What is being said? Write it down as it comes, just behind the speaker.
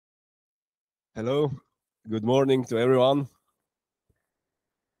Hello, good morning to everyone.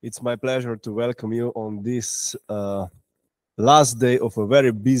 It's my pleasure to welcome you on this last day of a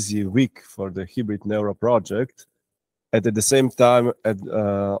very busy week for the HybridNeuro project. And at the same time,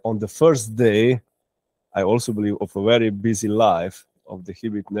 on the first day, I also believe of a very busy life of the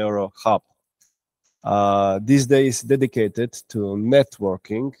HybridNeuro Hub. This day is dedicated to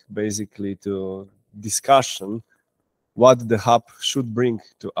networking, basically to discussion what the hub should bring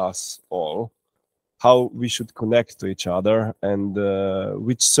to us all, how we should connect to each other, and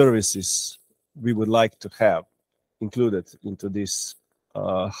which services we would like to have included into this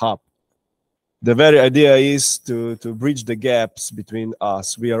hub. The very idea is to bridge the gaps between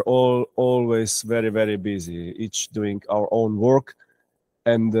us. We are all always very, very busy, each doing our own work,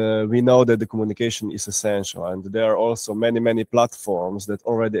 and we know that the communication is essential. And there are also many, many platforms that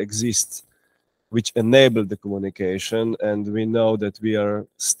already exist which enable the communication, and we know that we are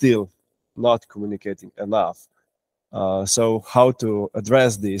still not communicating enough. So how to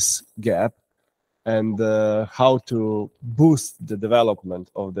address this gap and how to boost the development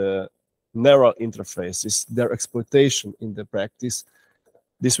of the neural interfaces, their exploitation in the practice,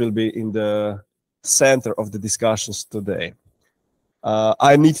 this will be in the center of the discussions today.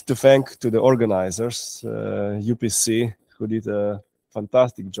 I need to thank to the organizers, UPC, who did a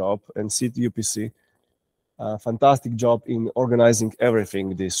fantastic job, and CIT UPC, fantastic job in organizing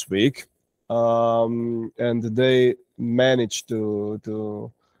everything this week. And they managed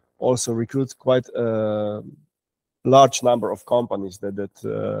to also recruit quite a large number of companies that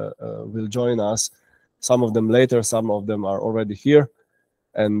will join us. Some of them later, some of them are already here.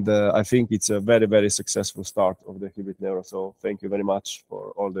 And I think it's a very, very successful start of the HybridNeuro. So thank you very much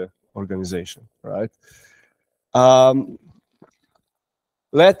for all the organization, right?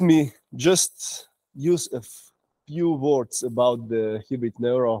 Let me just use a few words about the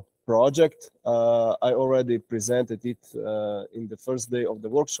HybridNeuro project. I already presented it in the first day of the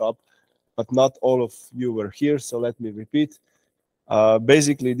workshop, but not all of you were here, so let me repeat.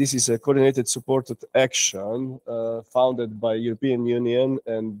 Basically, this is a coordinated supported action founded by European Union,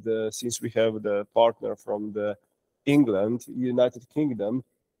 and since we have the partner from the England, United Kingdom,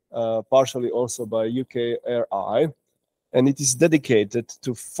 partially also by UKRI, and it is dedicated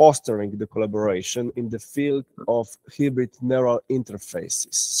to fostering the collaboration in the field of hybrid neural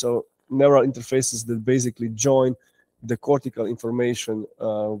interfaces. So neural interfaces that basically join the cortical information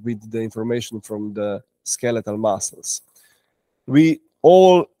with the information from the skeletal muscles. We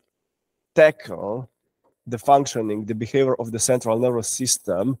all tackle the functioning, the behavior of the central nervous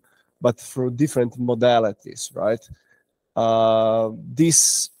system, but through different modalities, right?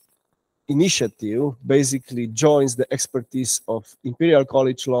 This initiative basically joins the expertise of Imperial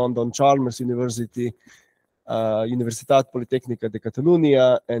College London, Chalmers University, Universitat Politecnica de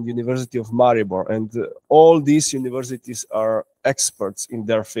Catalunya, and University of Maribor. And all these universities are experts in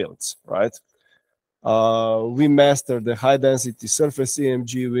their fields, right? We master the high-density surface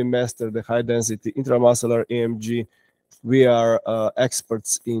EMG, we master the high-density intramuscular EMG, we are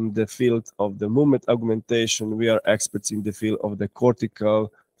experts in the field of the movement augmentation, we are experts in the field of the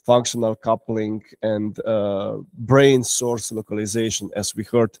cortical functional coupling and brain source localization, as we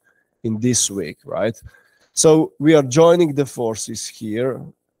heard in this week, right? So we are joining the forces here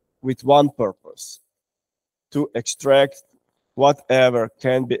with one purpose: to extract whatever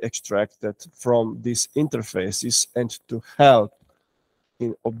can be extracted from these interfaces and to help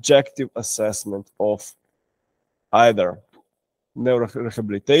in objective assessment of either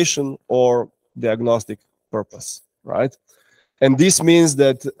neurorehabilitation or diagnostic purpose, right? And this means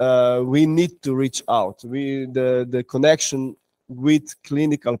that we need to reach out. The connection with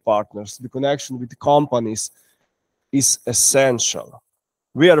clinical partners, the connection with companies is essential.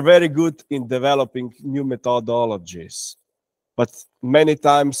 We are very good in developing new methodologies, but many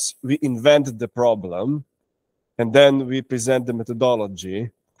times we invent the problem and then we present the methodology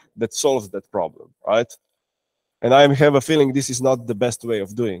that solves that problem, right? And I have a feeling this is not the best way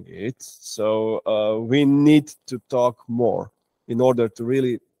of doing it. So we need to talk more in order to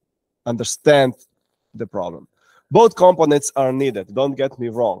really understand the problem. Both components are needed, don't get me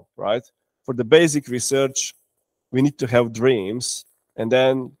wrong, right? For the basic research, we need to have dreams, and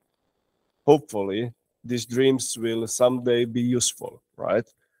then hopefully these dreams will someday be useful, right?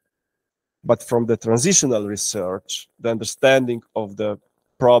 But from the transitional research, the understanding of the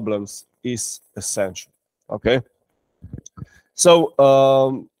problems is essential, okay? So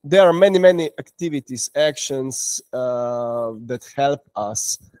there are many, many activities, actions that help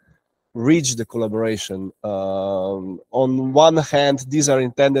us reach the collaboration. On one hand, these are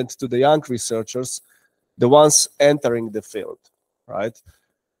intended to the young researchers, the ones entering the field, right?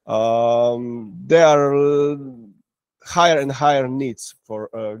 There are higher and higher needs for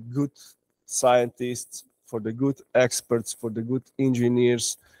good scientists, for the good experts, for the good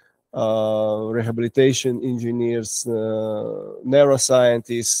engineers, rehabilitation engineers,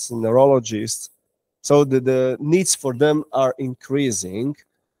 neuroscientists, neurologists. So the needs for them are increasing,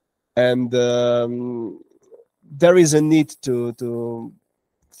 and there is a need to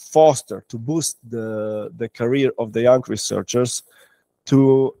foster, to boost the career of the young researchers,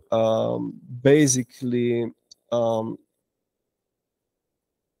 to basically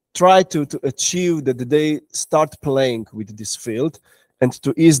try to achieve that they start playing with this field and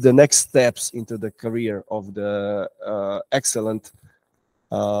to ease the next steps into the career of the excellent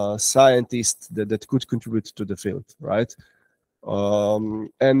scientists that could contribute to the field, right?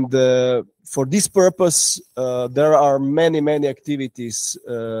 And for this purpose, there are many activities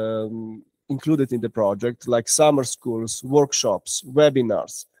included in the project, like summer schools, workshops,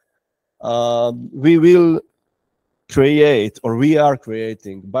 webinars. We will create, or we are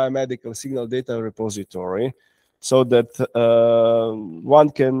creating, biomedical signal data repository, so that one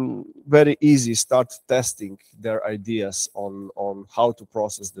can very easy start testing their ideas on how to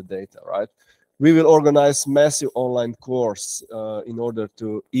process the data, right? We will organize massive online course in order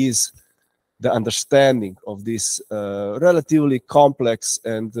to ease the understanding of these relatively complex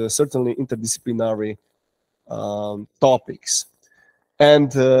and certainly interdisciplinary topics.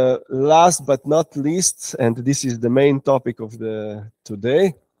 And last but not least, and this is the main topic of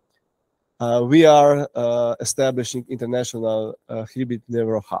today, we are establishing international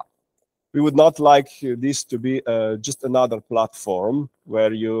HybridNeuro Hub. We would not like this to be just another platform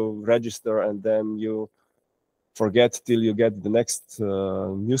where you register and then you forget till you get the next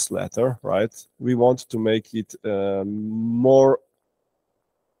newsletter, right? We want to make it more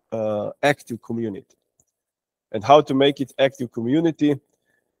active community. And how to make it active community?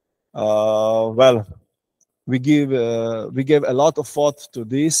 Well, we gave a lot of thought to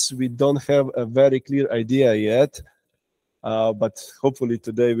this. We don't have a very clear idea yet, but hopefully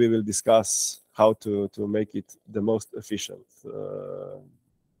today we will discuss how to make it the most efficient,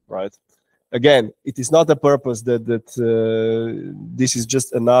 right? Again, it is not a purpose that this is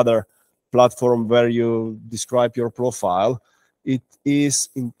just another platform where you describe your profile. It is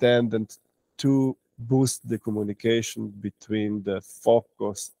intended to boost the communication between the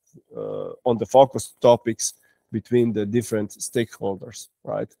focused on the focused topics between the different stakeholders,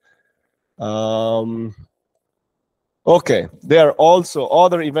 right? Okay, there are also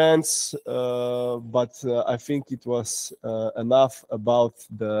other events, but I think it was enough about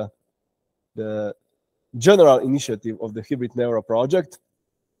the general initiative of the HybridNeuro project.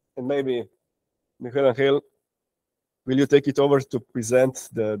 And maybe, Miguel Angel, will you take it over to present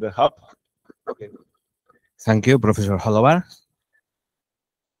the hub? Okay. Thank you, Professor Holobar.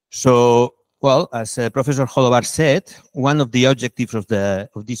 So, well, as Professor Holobar said, one of the objectives of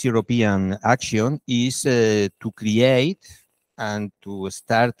this European action is to create and to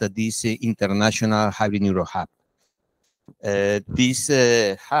start this international HybridNeuro Hub. This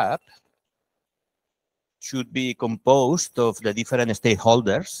hub should be composed of the different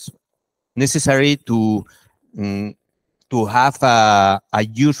stakeholders necessary to have a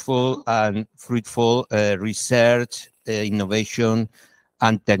useful and fruitful research, innovation,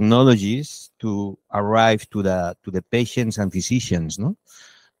 and technologies to arrive to the patients and physicians. No,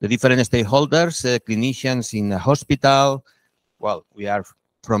 the different stakeholders, clinicians in a hospital. Well, we are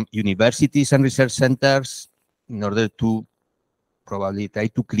from universities and research centers in order to probably try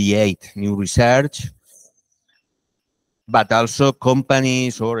to create new research, but also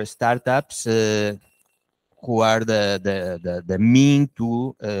companies or startups who are the mean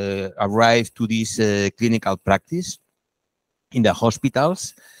to arrive to this clinical practice in the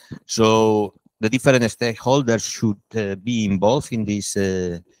hospitals. So the different stakeholders should be involved in this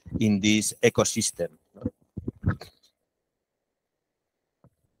ecosystem.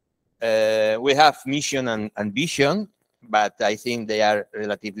 We have mission and vision, but I think they are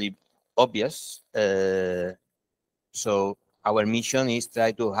relatively obvious. So our mission is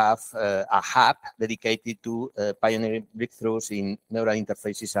try to have a hub dedicated to pioneering breakthroughs in neural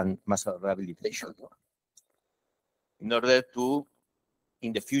interfaces and muscle rehabilitation, in order to,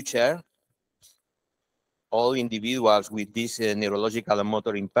 in the future, all individuals with these neurological and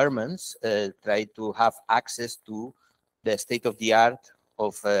motor impairments try to have access to the state-of-the-art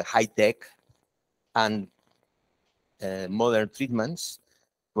of high-tech and modern treatments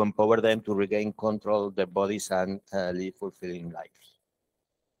to empower them to regain control of their bodies and live fulfilling lives.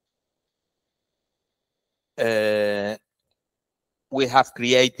 We have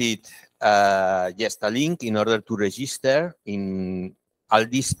created just a link in order to register in all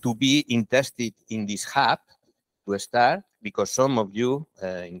this to be interested in this hub to start, because some of you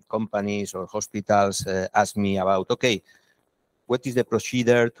in companies or hospitals ask me about, okay, what is the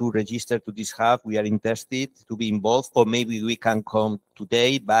procedure to register to this hub? We are interested to be involved, or maybe we can come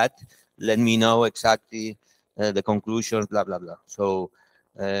today, but let me know exactly the conclusions, blah, blah, blah. So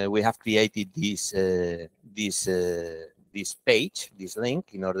we have created this page, this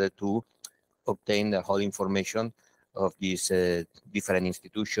link, in order to obtain the whole information of these different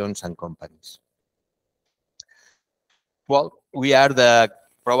institutions and companies. Well, we are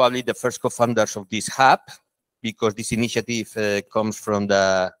probably the first co-founders of this hub, because this initiative comes from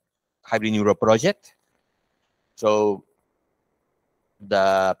the HybridNeuro project. So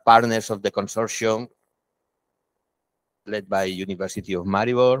the partners of the consortium, led by University of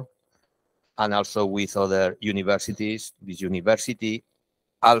Maribor, and also with other universities, this university,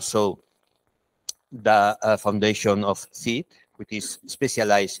 also the foundation of CIT, which is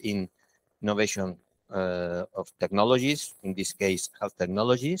specialized in innovation of technologies, in this case, health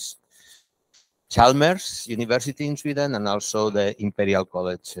technologies, Chalmers University in Sweden, and also the Imperial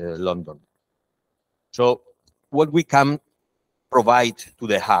College London. So what we can provide to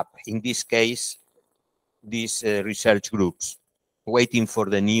the hub, in this case, these research groups, waiting for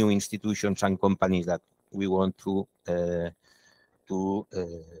the new institutions and companies that we want to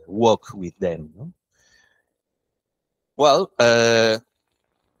work with them. No? Well,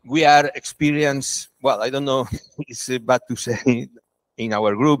 we are experienced, well, I don't know, it's bad to say in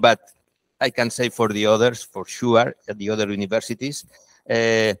our group, but I can say for the others, for sure, at the other universities,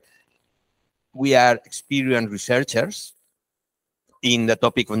 we are experienced researchers in the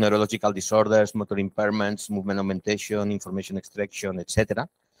topic of neurological disorders, motor impairments, movement augmentation, information extraction, etc.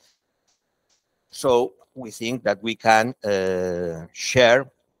 So we think that we can share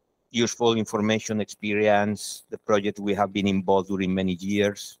useful information, experience, the project we have been involved during many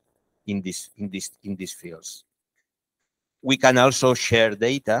years in these fields. We can also share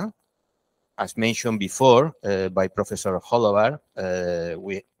data, as mentioned before by Professor Holobar.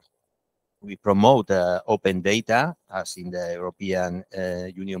 We promote open data, as in the European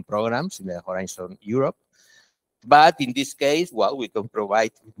Union programs, in the Horizon Europe. But in this case, well, we can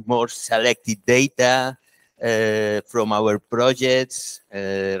provide more selected data from our projects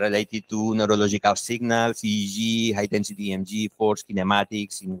related to neurological signals, EEG, high-density EMG, force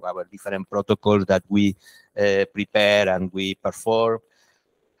kinematics, in our different protocols that we prepare and we perform,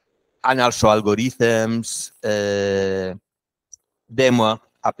 and also algorithms, demo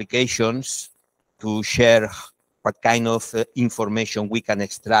applications to share what kind of information we can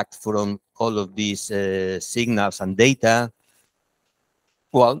extract from all of these signals and data.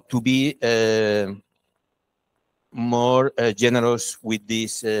 Well, to be more generous with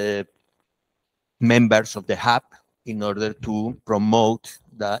these members of the hub in order to promote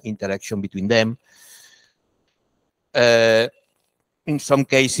the interaction between them. In some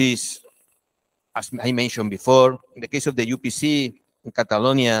cases, as I mentioned before, in the case of the UPC in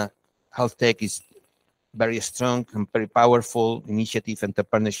Catalonia, health tech is very strong and very powerful initiative,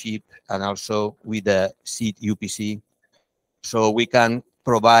 entrepreneurship, and also with the seed UPC. So we can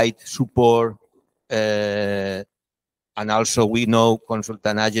provide support, and also we know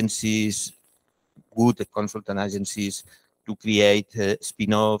consultant agencies, good consultant agencies, to create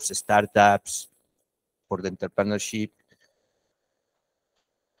spin-offs, startups for the entrepreneurship.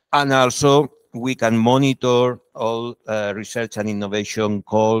 And also we can monitor all research and innovation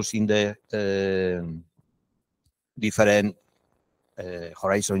calls in the different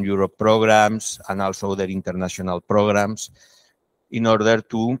Horizon Europe programs and also their international programs, in order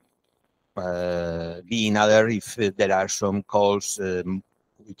to be in other if there are some calls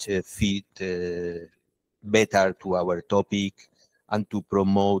which fit better to our topic, and to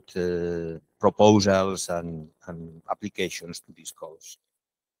promote proposals and applications to these calls.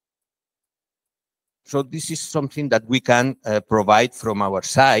 So this is something that we can provide from our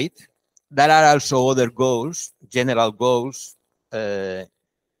side. There are also other goals, general goals in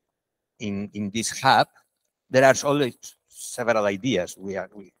this hub. There are always several ideas.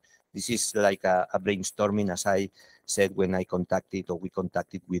 This is like a brainstorming, as I said, when we contacted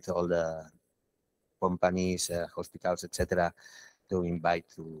with all the companies, hospitals, etc., to invite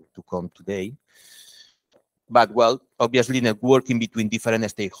to come today. But, well, obviously networking between different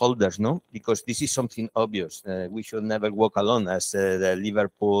stakeholders, no? Because this is something obvious. We should never walk alone, as the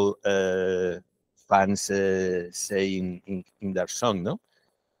Liverpool fans say in their song, no?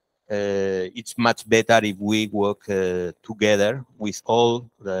 It's much better if we work together with all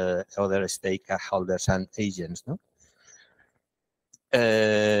the other stakeholders and agents, no?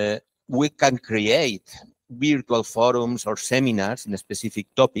 We can create virtual forums or seminars in specific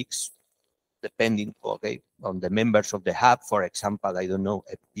topics, depending, okay, on the members of the hub. For example, I don't know,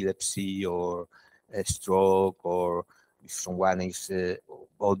 epilepsy or a stroke, or if someone is,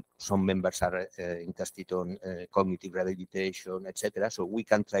 or some members are interested on cognitive rehabilitation, etc. So we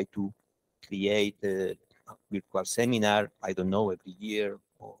can try to create a virtual seminar, I don't know, every year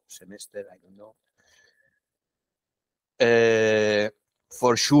or semester, I don't know.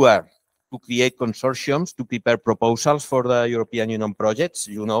 For sure, to create consortiums to prepare proposals for the European Union projects.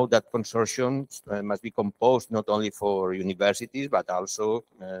 You know that consortiums must be composed not only for universities, but also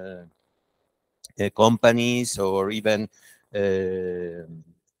companies or even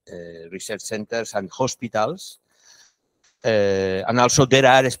research centers and hospitals. And also there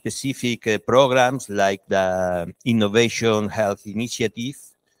are specific programs like the Innovation Health Initiative,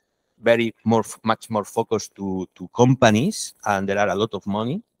 much more focused to companies, and there are a lot of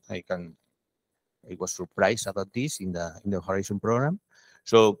money. I was surprised about this in the Horizon program.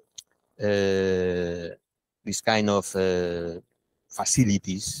 So this kind of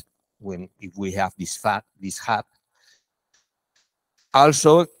facilities, if we have this hub,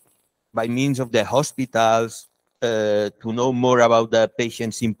 also by means of the hospitals, to know more about the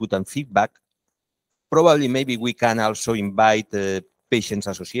patient's input and feedback. Probably maybe we can also invite the Patients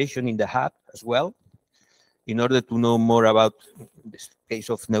Association in the hub as well, in order to know more about the case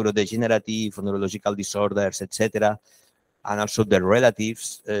of neurodegenerative or neurological disorders, etc., and also their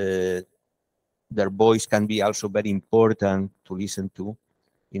relatives. Their voice can be also very important to listen to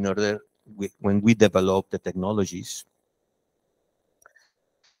in order when we develop the technologies.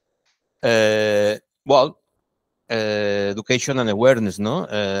 Education and awareness, no?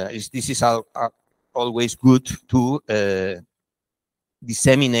 This is always good to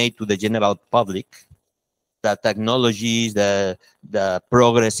disseminate to the general public the technologies, the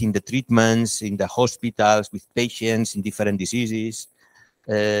progress in the treatments, in the hospitals with patients in different diseases,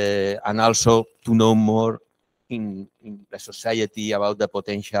 and also to know more in the society about the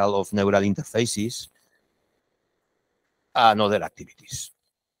potential of neural interfaces and other activities.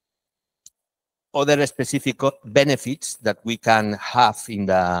 Other specific benefits that we can have in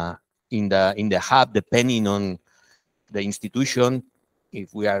the hub, depending on the institution,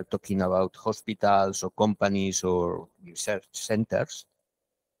 if we are talking about hospitals or companies or research centers,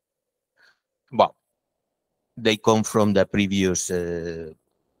 well, they come from the previous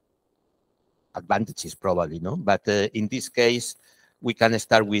advantages, probably, no? But in this case, we can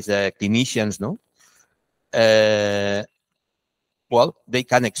start with clinicians, no? Well, they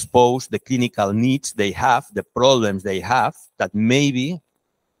can expose the clinical needs they have, the problems they have, that maybe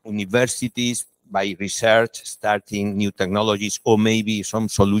universities, by research, starting new technologies, or maybe some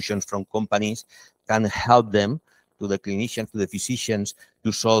solutions from companies, can help them, to the clinicians, to the physicians,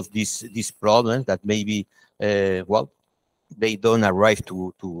 to solve these problems that maybe, well, they don't arrive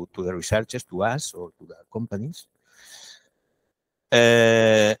to the researchers, to us, or to the companies.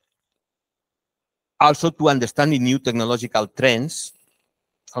 Also, to understanding new technological trends.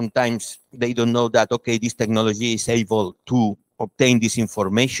 Sometimes they don't know that, okay, this technology is able to obtain this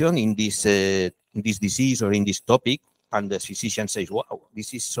information in this disease or in this topic, and the physician says, wow,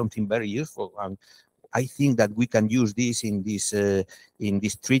 this is something very useful, and I think that we can use this in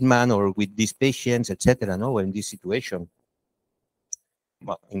this treatment or with these patients, etc., no, in this situation.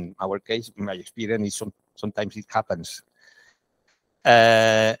 Well, in our case, in my experience, sometimes it happens.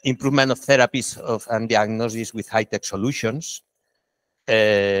 Improvement of therapies and diagnosis with high-tech solutions.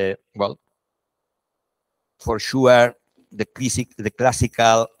 Well, for sure, the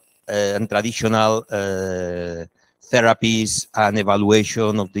classical and traditional therapies and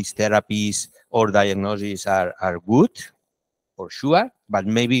evaluation of these therapies or diagnoses are good, for sure, but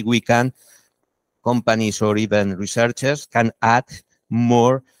maybe companies or even researchers can add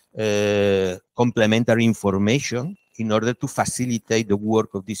more complementary information in order to facilitate the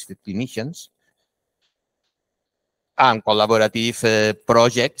work of these clinicians, and collaborative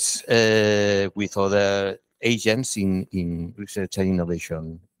projects with other agents in research and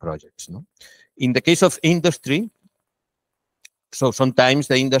innovation projects. No? In the case of industry, so sometimes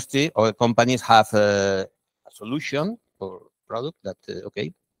the industry or companies have a solution or product that,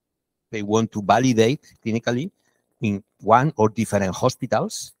 okay, they want to validate clinically in one or different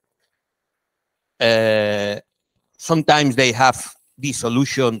hospitals. Sometimes they have this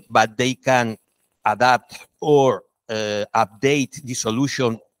solution, but they can adapt or update the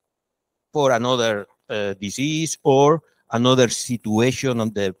solution for another disease or another situation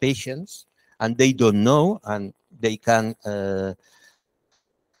on the patients, and they don't know, and they can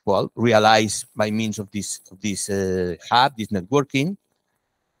well, realize by means of this hub, this networking,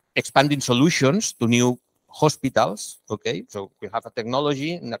 expanding solutions to new hospitals. Okay, so we have a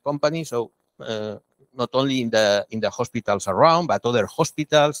technology in the company. So not only in the hospitals around, but other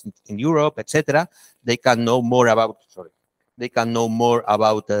hospitals in Europe, etc. They can know more about. They can know more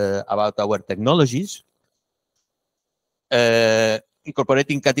about our technologies.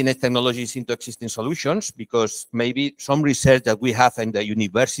 Incorporating cutting-edge technologies into existing solutions, because maybe some research that we have in the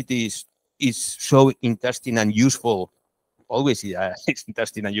universities is so interesting and useful. Always it's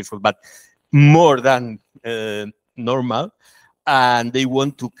interesting and useful, but more than normal. And they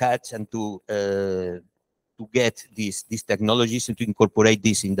want to catch and to get these technologies and to incorporate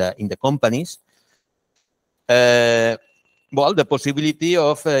this in the companies. Well, the possibility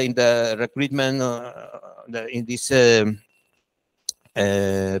of in the recruitment in this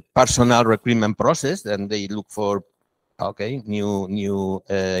personal recruitment process, then they look for new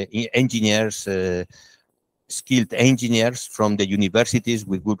engineers, skilled engineers from the universities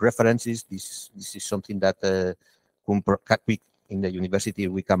with good references. This is something that in the university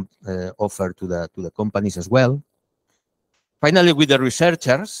we can offer to the companies as well. Finally, with the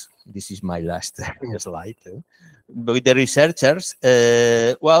researchers, this is my last slide. With the researchers,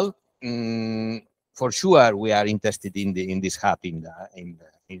 well, for sure we are interested in this hub in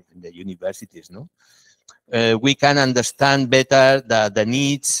the universities. No, we can understand better the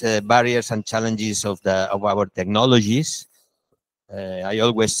needs, barriers, and challenges of our technologies. I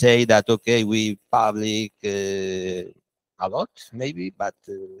always say that we public a lot, maybe, but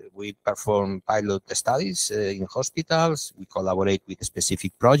we perform pilot studies in hospitals. We collaborate with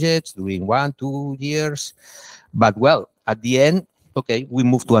specific projects during 1-2 years. But well, at the end, we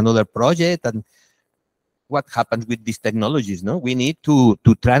move to another project. And what happens with these technologies? No, we need to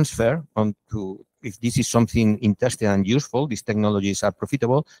transfer onto, if this is something interesting and useful, these technologies are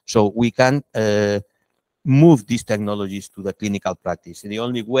profitable, so we can move these technologies to the clinical practice. And the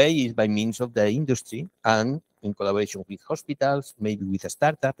only way is by means of the industry and in collaboration with hospitals, maybe with a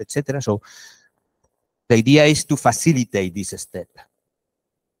startup, etc. So the idea is to facilitate this step.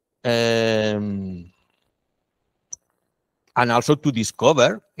 And also to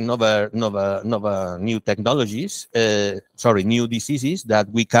discover new technologies, new diseases that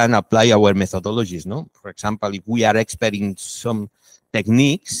we can apply our methodologies. No, for example, if we are expert in some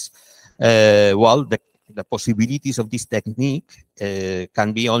techniques, well, the possibilities of this technique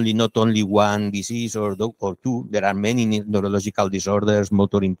can be not only one disease or two. There are many neurological disorders,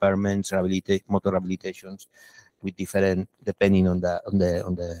 motor impairments, motor rehabilitations, with different depending on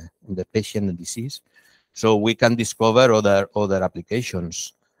the patient and disease. So we can discover other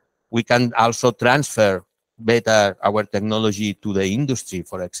applications. We can also transfer better our technology to the industry,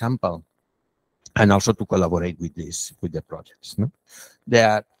 for example, and also to collaborate with the projects. No? There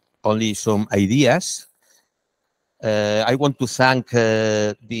are only some ideas. I want to thank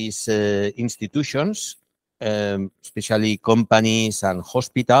these institutions, especially companies and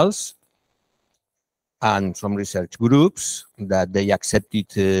hospitals, and some research groups that they accepted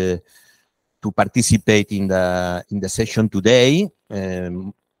to participate in the session today.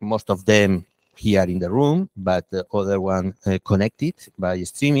 Most of them here in the room, but the other one connected by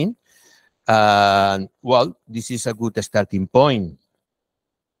streaming. Well, this is a good starting point.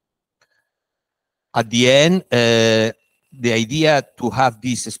 At the end, the idea to have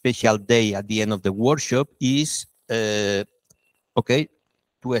this special day at the end of the workshop is, to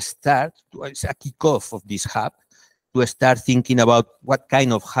start, it's a kickoff of this hub, to start thinking about what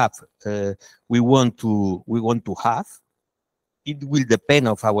kind of hub we want to have. It will depend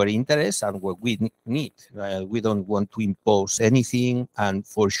on our interests and what we need. We don't want to impose anything, and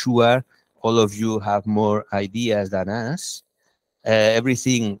for sure, all of you have more ideas than us.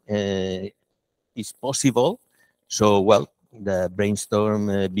 Everything is possible. So, well, the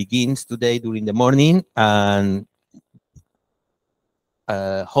brainstorm begins today during the morning, and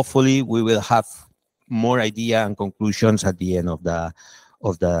hopefully we will have more idea and conclusions at the end of the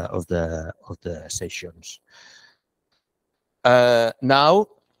sessions. Now,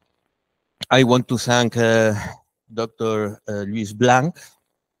 I want to thank Dr. Luis Blanc,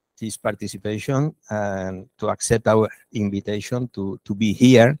 his participation, and to accept our invitation to be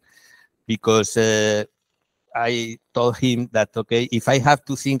here, because I told him that, if I have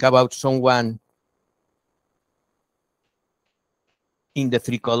to think about someone in the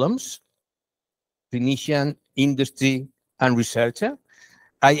 3 columns, clinician, industry, and researcher,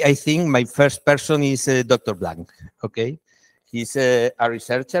 I think my first person is Dr. Blanc, He's a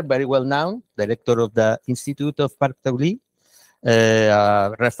researcher, very well known, director of the Institute of Parc Taulí,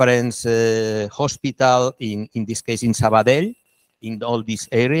 reference hospital, in this case in Sabadell, in all this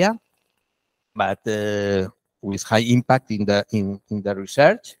area, but with high impact in the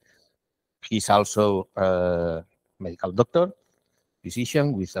research. He's also a medical doctor,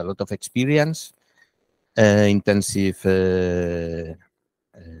 physician with a lot of experience, intensive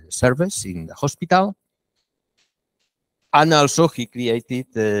service in the hospital. And also he created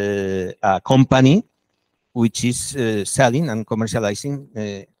a company which is selling and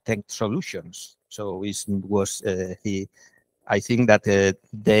commercializing tech solutions. So it was I think that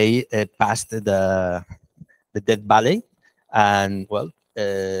they passed the Death Valley, and well,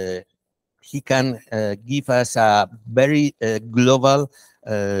 he can give us a very global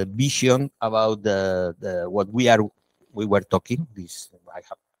vision about the what we were talking. I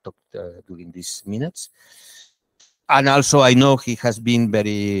have talked during these minutes. And also, I know he has been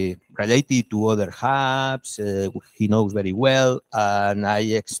very related to other hubs. He knows very well, and I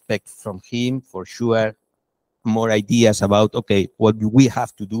expect from him, for sure, more ideas about, okay, what we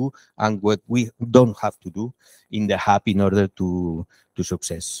have to do and what we don't have to do in the hub in order to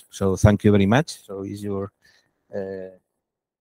success. So thank you very much. So is your